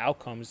 exactly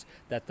outcomes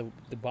that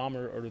the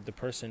bomber or the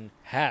person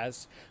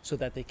has, so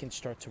that they can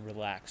start to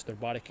relax. Their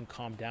body can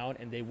calm down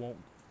and they won't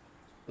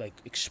like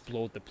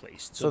explode the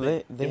place. So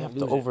they have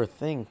to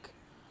overthink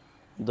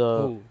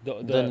the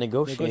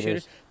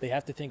negotiators. They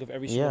have to think of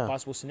every single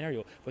possible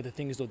scenario. But the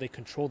thing is, though, they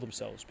control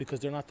themselves because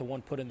they're not the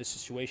one put in this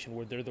situation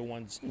where they're the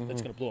ones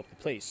that's going to blow up the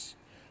place.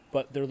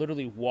 But they're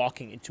literally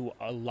walking into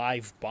a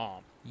live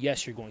bomb.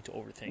 Yes, you're going to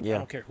overthink. Yeah. I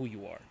don't care who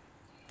you are.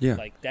 Yeah.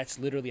 Like, that's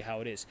literally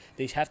how it is.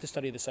 They have to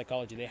study the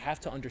psychology. They have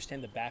to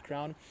understand the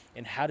background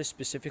and how to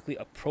specifically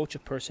approach a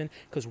person,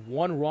 because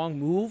one wrong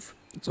move,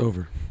 It's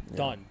over.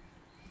 done.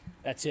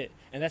 That's it.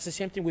 And that's the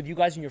same thing with you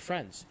guys and your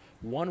friends.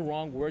 One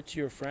wrong word to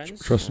your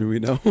friends, Trust me, we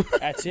know.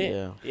 that's it.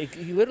 Yeah.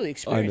 You literally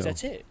experience. know.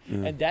 That's it.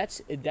 Yeah. And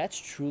that's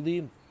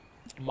truly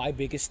my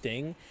biggest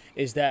thing,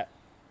 is that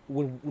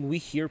when we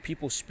hear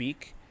people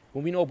speak,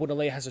 when we know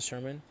Budaleh has a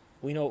sermon,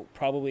 we know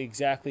probably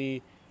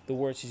exactly the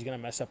words he's gonna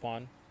mess up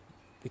on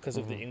because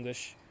of the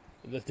English,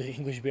 the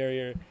English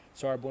barrier.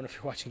 Sorry, Abuna, if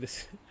you're watching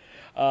this.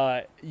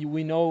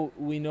 We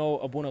know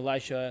Abuna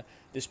Elisha,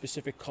 the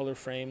specific color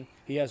frame.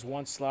 He has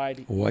one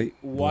slide White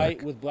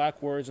black. with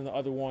black words, and the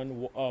other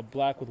one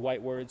black with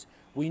white words.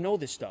 We know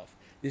this stuff.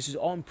 This is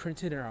all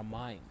imprinted in our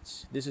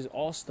minds. This is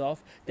all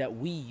stuff that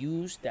we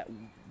use, that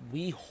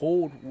we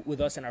hold with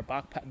us in our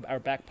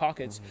back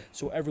pockets.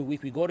 So every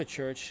week we go to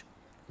church,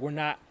 we're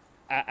not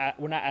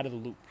out of the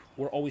loop.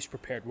 We're always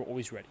prepared. We're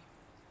always ready.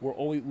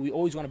 We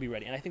always want to be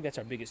ready. And I think that's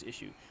our biggest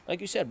issue.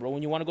 Like you said, bro,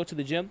 when you want to go to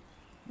the gym,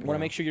 you want to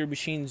make sure your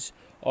machines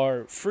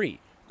are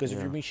free. Because if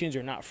your machines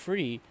are not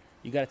free,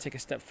 you got to take a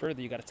step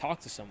further. You got to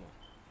talk to someone.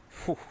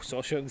 Whew,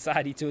 social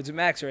anxiety to its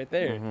max right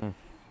there.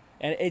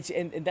 And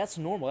and that's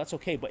normal. That's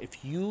okay. But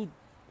if you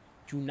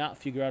do not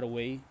figure out a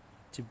way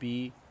to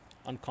be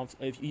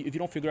uncomfortable, if you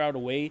don't figure out a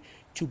way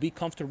to be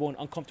comfortable in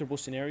uncomfortable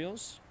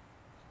scenarios,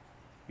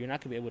 you're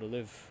not going to be able to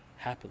live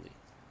happily.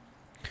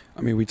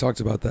 I mean, we talked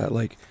about that.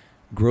 Like,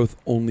 growth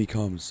only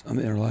comes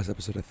in our last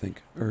episode, I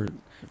think, or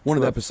one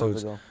of the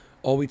episodes.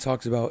 All we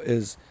talked about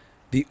is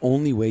the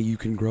only way you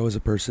can grow as a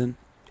person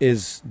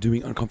is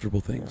doing uncomfortable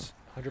things.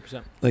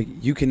 100%. Like,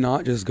 you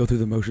cannot just go through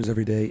the motions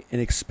every day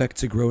and expect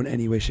to grow in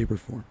any way, shape, or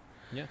form.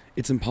 Yeah.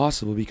 It's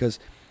impossible, because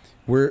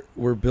we're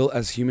built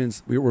as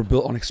humans. We're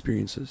built on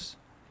experiences.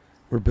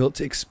 We're built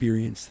to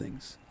experience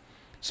things.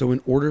 So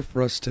in order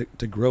for us to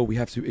grow, we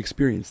have to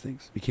experience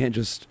things. We can't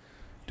just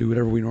do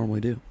whatever we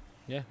normally do.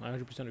 Yeah, I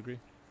 100% agree.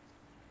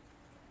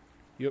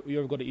 You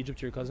ever go to Egypt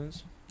to your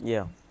cousins?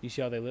 Yeah. You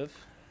see how they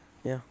live?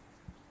 Yeah.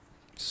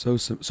 So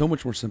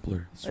much more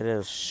simpler. It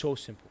is. So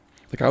simple.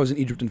 Like, I was in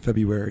Egypt in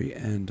February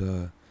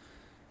and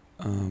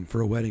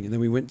for a wedding, and then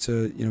we went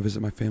to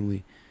visit my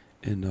family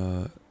in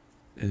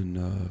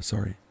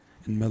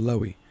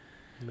Malawi,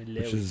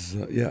 which is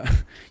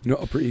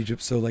Upper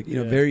Egypt. So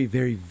very,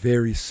 very,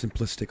 very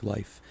simplistic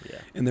life. Yeah.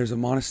 And there's a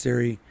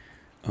monastery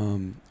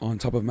on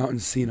top of Mountain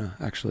Sina,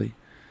 actually,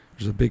 which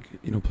There's a big,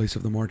 place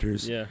of the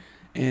martyrs. Yeah.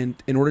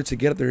 And in order to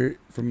get there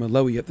from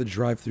Malawi, you have to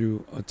drive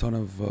through a ton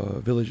of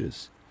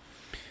villages.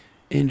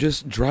 And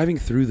just driving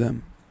through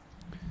them,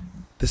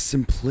 the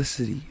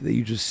simplicity that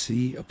you just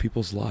see of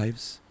people's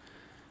lives,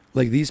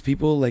 like these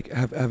people like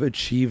have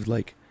achieved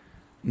like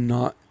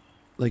not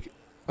like,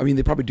 I mean,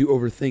 they probably do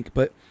overthink,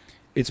 but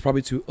it's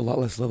probably to a lot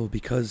less level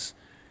because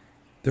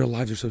their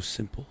lives are so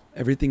simple.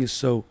 Everything is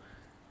so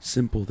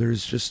simple.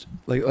 There's just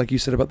like you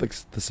said about like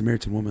the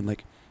Samaritan woman,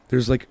 like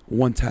there's like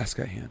one task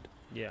at hand.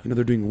 Yeah.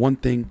 They're doing one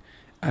thing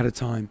at a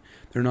time.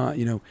 They're not,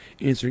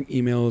 answering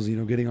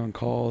emails, getting on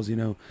calls,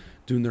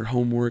 doing their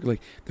homework.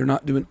 Like they're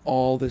not doing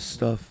all this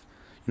stuff.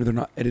 They're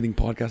not editing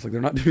podcasts. Like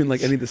they're not doing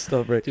like any of this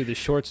stuff, right? Dude, the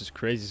shorts is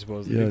crazy.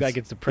 Supposedly, Yeah, the guy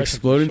gets depressed.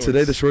 Exploding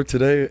today. The short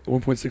today,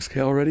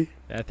 1.6K already.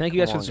 Yeah, thank you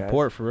guys for the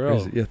support, for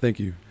real. Crazy. Yeah, thank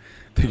you.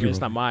 I mean,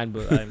 it's not mine,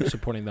 but I'm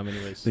supporting them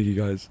anyways. Thank you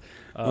guys.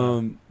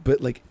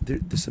 But like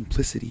the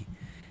simplicity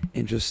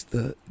and just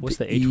the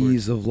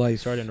ease of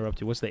life. Sorry to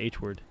interrupt you. What's the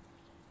H word?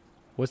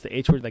 What's the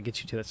H word that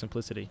gets you to that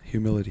simplicity?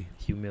 Humility.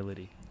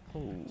 Humility.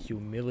 Oh.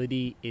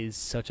 Humility is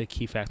such a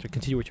key factor.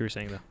 Continue what you were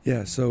saying though.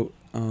 Yeah. So,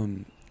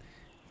 and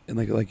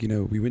like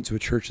we went to a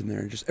church in there,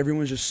 and just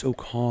everyone's just so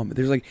calm.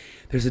 There's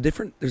a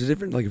different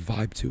like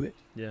vibe to it.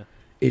 Yeah.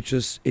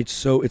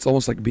 It's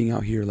almost like being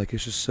out here. Like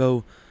it's just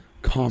so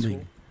calming.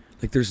 Peaceful.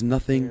 Like there's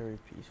nothing. Very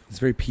peaceful. It's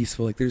very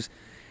peaceful. Like there's,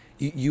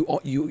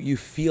 you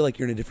feel like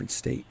you're in a different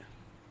state.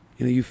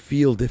 You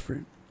feel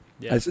different.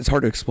 Yeah. It's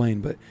hard to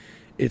explain, but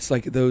it's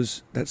like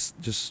that's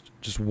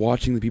just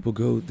watching the people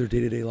go their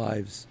day-to-day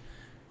lives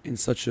in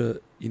such a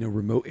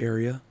remote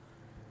area.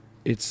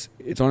 It's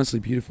honestly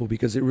beautiful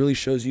because it really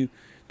shows you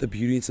the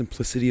beauty and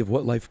simplicity of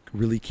what life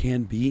really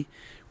can be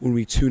when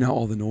we tune out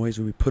all the noise,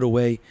 when we put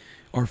away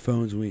our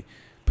phones, when we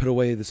put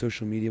away the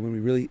social media, when we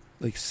really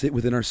like sit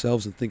within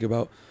ourselves and think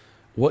about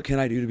what can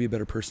I do to be a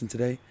better person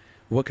today?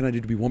 What can I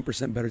do to be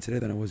 1% better today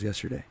than I was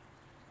yesterday?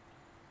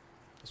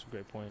 That's a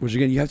great point. Which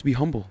again, you have to be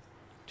humble.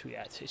 Dude,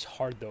 yeah, it's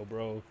hard though,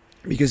 bro.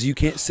 Because you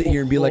can't sit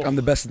here and be like, I'm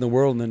the best in the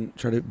world and then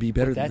try to be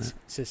better than that.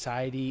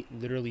 Society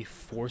literally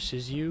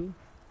forces you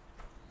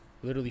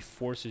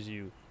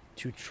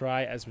to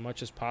try as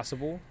much as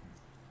possible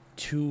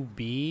to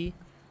be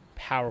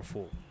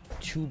powerful,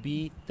 to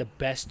be the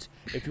best.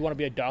 If you want to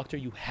be a doctor,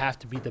 you have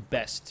to be the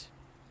best.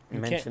 You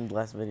mentioned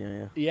last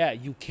video, yeah. Yeah,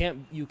 you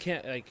can't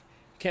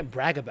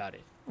brag about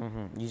it.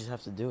 You just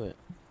have to do it.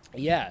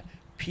 Yeah.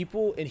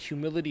 People in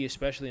humility,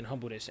 especially in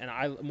humbleness, and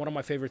one of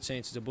my favorite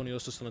saints is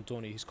Abunioso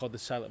Salantoni. He's called the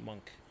Silent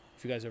Monk.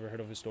 If you guys ever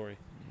heard of his story,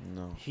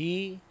 No.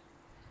 The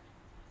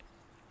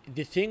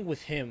thing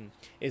with him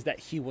is that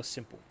he was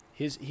simple.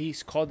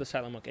 He's called the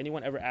Silent Monk.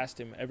 Anyone ever asked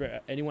him,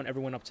 anyone ever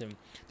went up to him,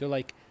 they're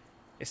like,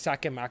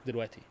 "Esake mak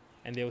derueti,"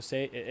 and they will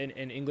say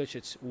in English,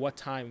 it's what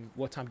time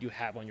do you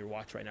have on your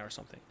watch right now or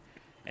something,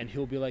 and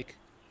he'll be like,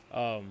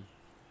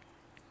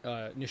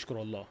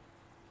 "Nishkurullah."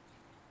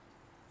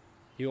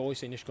 He always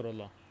say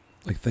Nishkurullah.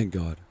 Like, thank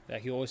God.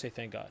 Like, he always say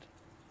thank God.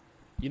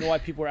 You know why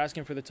people are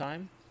asking for the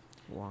time?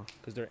 Wow.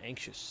 Because they're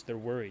anxious. They're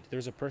worried.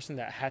 There's a person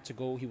that had to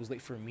go. He was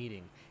late for a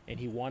meeting, and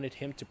he wanted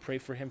him to pray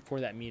for him for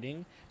that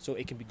meeting so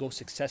it can go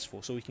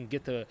successful. So he can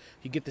get the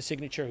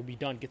signature. He'll be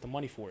done. Get the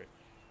money for it.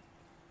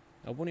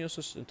 Alboni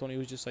Antonio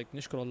was just like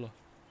Nishkurullah.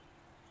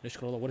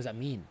 Nishkurullah. What does that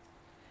mean?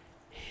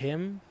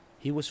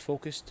 He was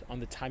focused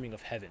on the timing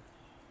of heaven.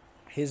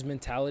 His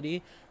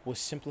mentality was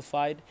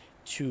simplified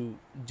to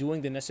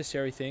doing the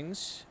necessary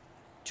things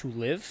to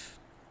live,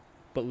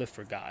 but live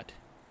for God.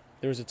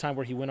 There was a time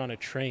where he went on a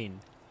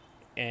train,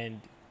 and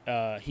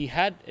he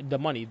had the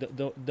money.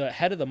 The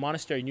head of the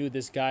monastery knew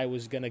this guy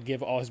was gonna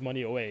give all his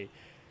money away,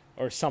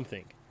 or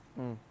something.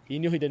 He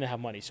knew he didn't have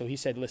money, so he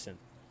said, "Listen,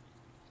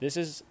 this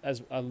is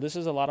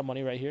a lot of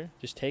money right here.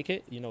 Just take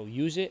it.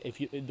 Use it. If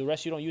the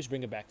rest you don't use,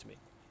 bring it back to me."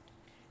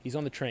 He's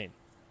on the train.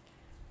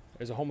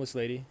 There's a homeless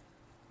lady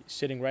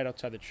sitting right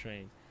outside the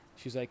train.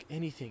 She's like,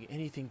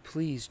 anything,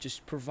 please,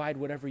 just provide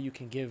whatever you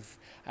can give.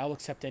 I'll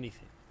accept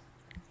anything.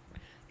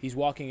 He's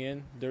walking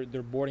in.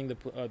 They're boarding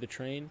the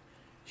train.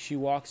 She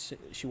walks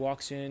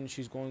in.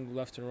 She's going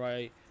left and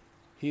right.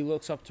 He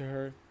looks up to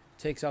her,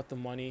 takes out the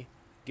money,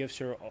 gives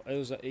her.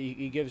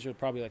 He gives her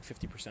probably like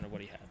 50% of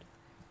what he had.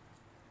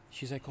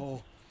 She's like,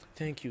 "Oh,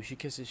 thank you." She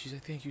kisses. She's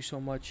like, "Thank you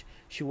so much."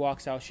 She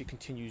walks out. She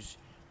continues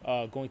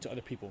going to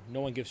other people.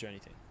 No one gives her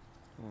anything.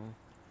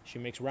 She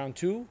makes round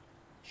 2.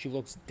 She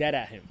looks dead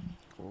at him.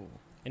 Cool.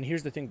 And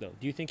here's the thing, though.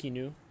 Do you think he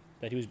knew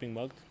that he was being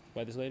mugged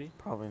by this lady?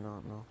 Probably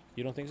not, no.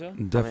 You don't think so?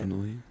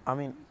 Definitely. I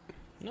mean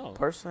No.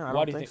 personally, I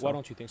Why don't think so. Why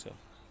don't you think so?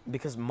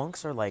 Because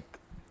monks are like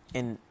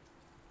in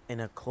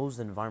a closed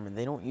environment.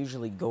 They don't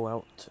usually go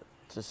out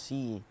to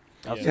see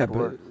outside Yeah,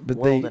 world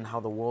they and how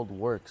the world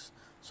works.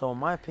 So in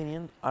my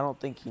opinion, I don't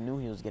think he knew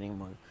he was getting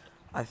mugged.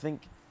 I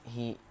think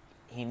he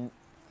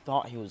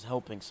thought he was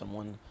helping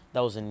someone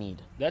that was in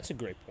need. That's a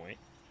great point.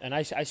 And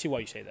I see why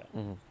you say that.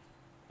 Mm-hmm.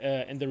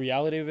 And the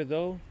reality of it,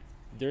 though,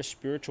 their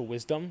spiritual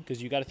wisdom,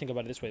 because you got to think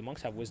about it this way.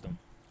 Monks have wisdom.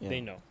 Yeah.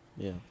 They know.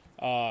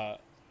 Yeah.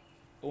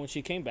 When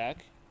she came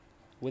back,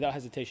 without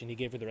hesitation, he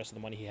gave her the rest of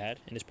the money he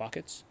had in his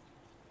pockets.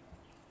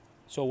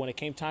 So when it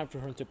came time for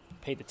him to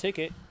pay the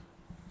ticket,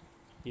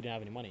 he didn't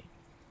have any money.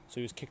 So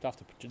he was kicked off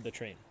the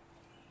train.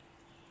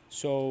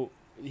 So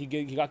he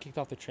got kicked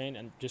off the train,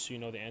 and just so you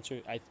know the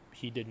answer,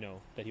 he did know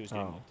that he was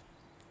getting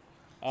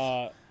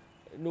mugged.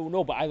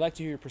 No, but I'd like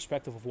to hear your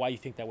perspective of why you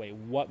think that way.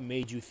 What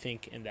made you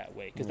think in that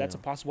way? Because that's a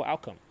possible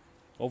outcome.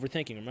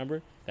 Overthinking,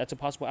 remember? That's a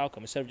possible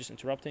outcome. Instead of just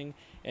interrupting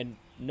and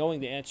knowing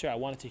the answer, I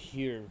wanted to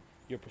hear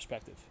your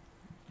perspective.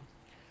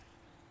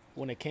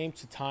 When it came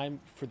to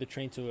time for the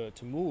train to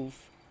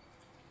move,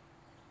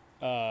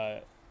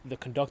 the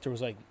conductor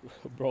was like,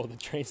 bro, the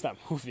train's not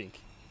moving.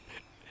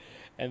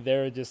 And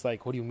they're just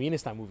like, what do you mean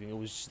it's not moving? It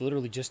was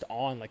literally just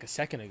on like a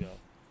second ago.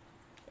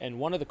 And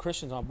one of the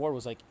Christians on board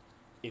was like,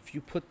 if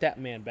you put that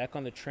man back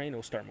on the train,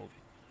 it'll start moving.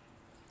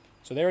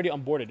 So they already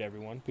onboarded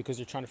everyone because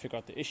they're trying to figure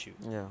out the issue.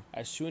 Yeah.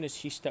 As soon as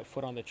he stepped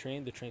foot on the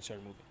train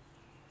started moving.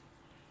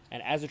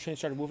 And as the train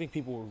started moving,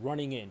 people were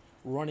running in,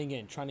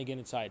 trying to get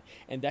inside.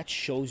 And that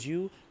shows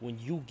you when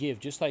you give,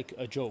 just like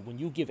a Job, when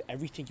you give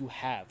everything you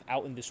have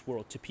out in this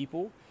world to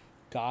people,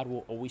 God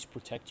will always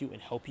protect you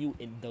and help you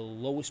in the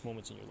lowest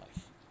moments in your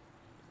life.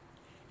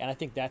 And I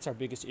think that's our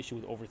biggest issue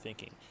with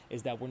overthinking,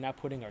 is that we're not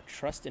putting our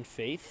trust and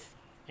faith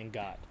in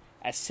God.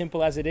 As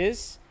simple as it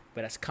is,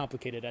 but as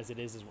complicated as it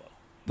is as well.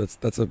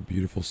 That's a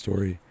beautiful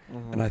story.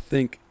 Mm-hmm. And I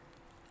think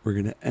we're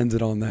going to end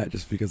it on that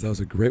just because that was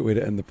a great way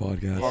to end the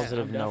podcast.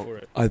 Positive I'm down note. for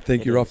it. I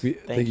thank you, Rafi.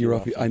 Thank you,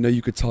 Rafi. Rafi. I know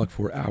you could talk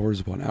for hours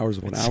upon hours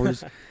upon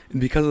hours. And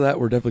because of that,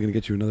 we're definitely going to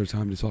get you another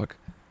time to talk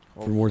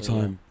for more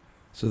Hopefully, time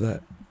so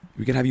that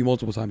we can have you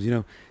multiple times. You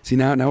know, see,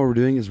 now what we're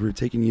doing is we're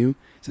taking you,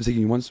 instead of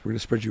taking you once, we're going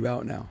to spread you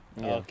out now.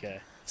 Yeah. Okay.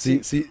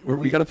 See,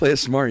 we got to play it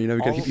smart. You know,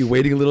 we got to keep you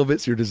waiting a little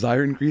bit so your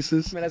desire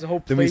increases. Man, has a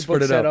whole Then we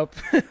spread playbook it set out.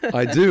 up.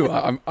 I do.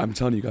 I'm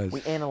telling you guys.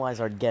 We analyze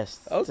our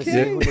guests to Okay.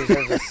 see who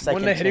deserves a second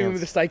One that hitting him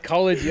with the chance.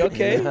 psychology.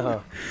 Okay. Yeah.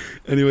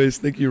 Anyways,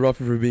 thank you, Rafi,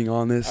 for being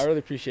on this. I really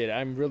appreciate it.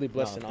 I'm really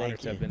blessed No, and honored thank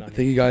to have you. been on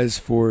Thank you guys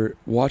for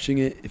watching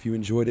it. If you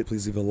enjoyed it,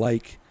 please leave a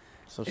like.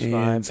 Subscribe And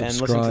and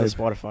listen to the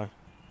Spotify.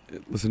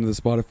 Listen to the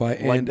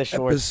Spotify. Like And the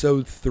shorts.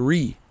 episode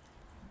 3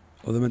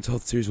 of the mental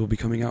health series will be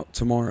coming out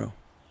tomorrow.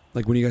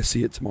 Like when you guys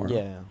see it tomorrow.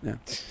 Yeah.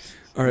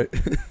 All right.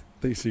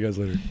 Thanks. See you guys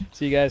later.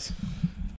 See you guys.